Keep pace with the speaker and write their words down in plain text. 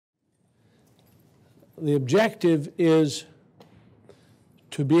The objective is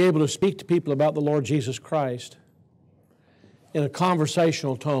to be able to speak to people about the Lord Jesus Christ in a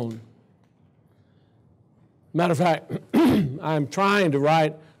conversational tone. Matter of fact, I'm trying to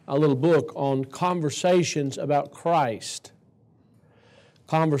write a little book on conversations about Christ.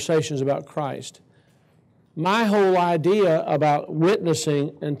 Conversations about Christ. My whole idea about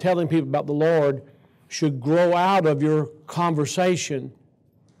witnessing and telling people about the Lord should grow out of your conversation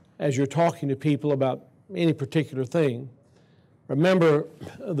as you're talking to people about any particular thing. Remember,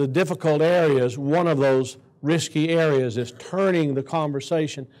 the difficult areas, one of those risky areas is turning the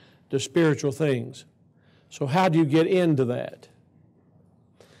conversation to spiritual things. So how do you get into that?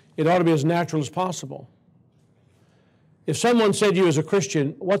 It ought to be as natural as possible. If someone said to you as a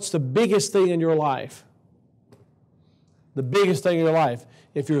Christian, what's the biggest thing in your life? The biggest thing in your life.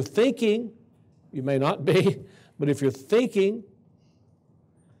 If you're thinking, you may not be, but if you're thinking,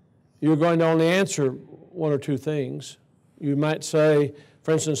 you're going to only answer one or two things. You might say,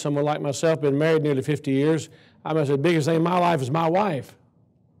 for instance, someone like myself, been married nearly 50 years, I might say, the biggest thing in my life is my wife.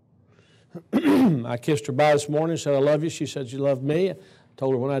 I kissed her bye this morning, said I love you. She said she loved me. I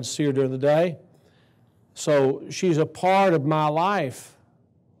told her when I'd see her during the day. So she's a part of my life,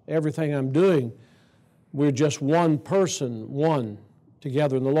 everything I'm doing. We're just one person, one,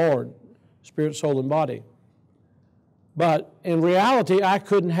 together in the Lord, spirit, soul, and body. But in reality, I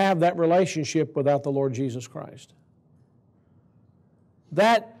couldn't have that relationship without the Lord Jesus Christ.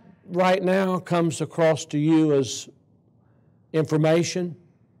 That right now comes across to you as information,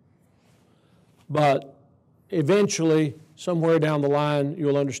 but eventually, somewhere down the line,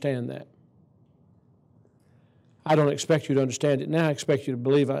 you'll understand that. I don't expect you to understand it now. I expect you to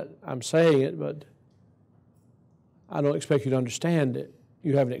believe I'm saying it, but I don't expect you to understand it.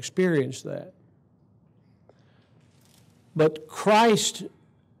 You haven't experienced that. But Christ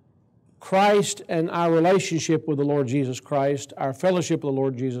and our relationship with the Lord Jesus Christ, our fellowship with the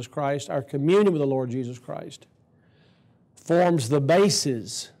Lord Jesus Christ, our communion with the Lord Jesus Christ, forms the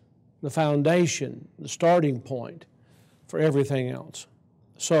basis, the foundation, the starting point for everything else.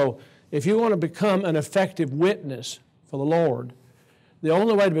 So if you want to become an effective witness for the Lord, the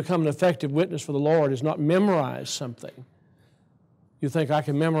only way to become an effective witness for the Lord is not memorize something. You think I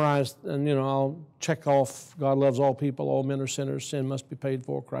can memorize and, I'll check off God loves all people, all men are sinners, sin must be paid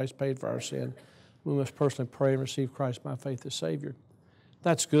for, Christ paid for our sin. We must personally pray and receive Christ by faith as Savior.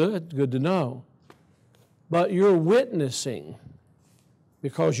 That's good to know. But you're witnessing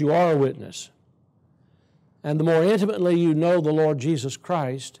because you are a witness. And the more intimately you know the Lord Jesus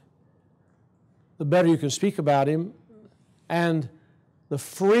Christ, the better you can speak about Him, and the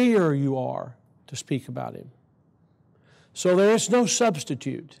freer you are to speak about Him. So there is no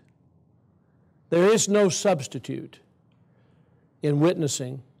substitute. There is no substitute in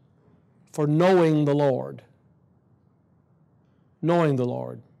witnessing for knowing the Lord. Knowing the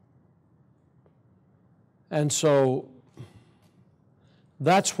Lord. And so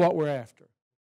that's what we're after.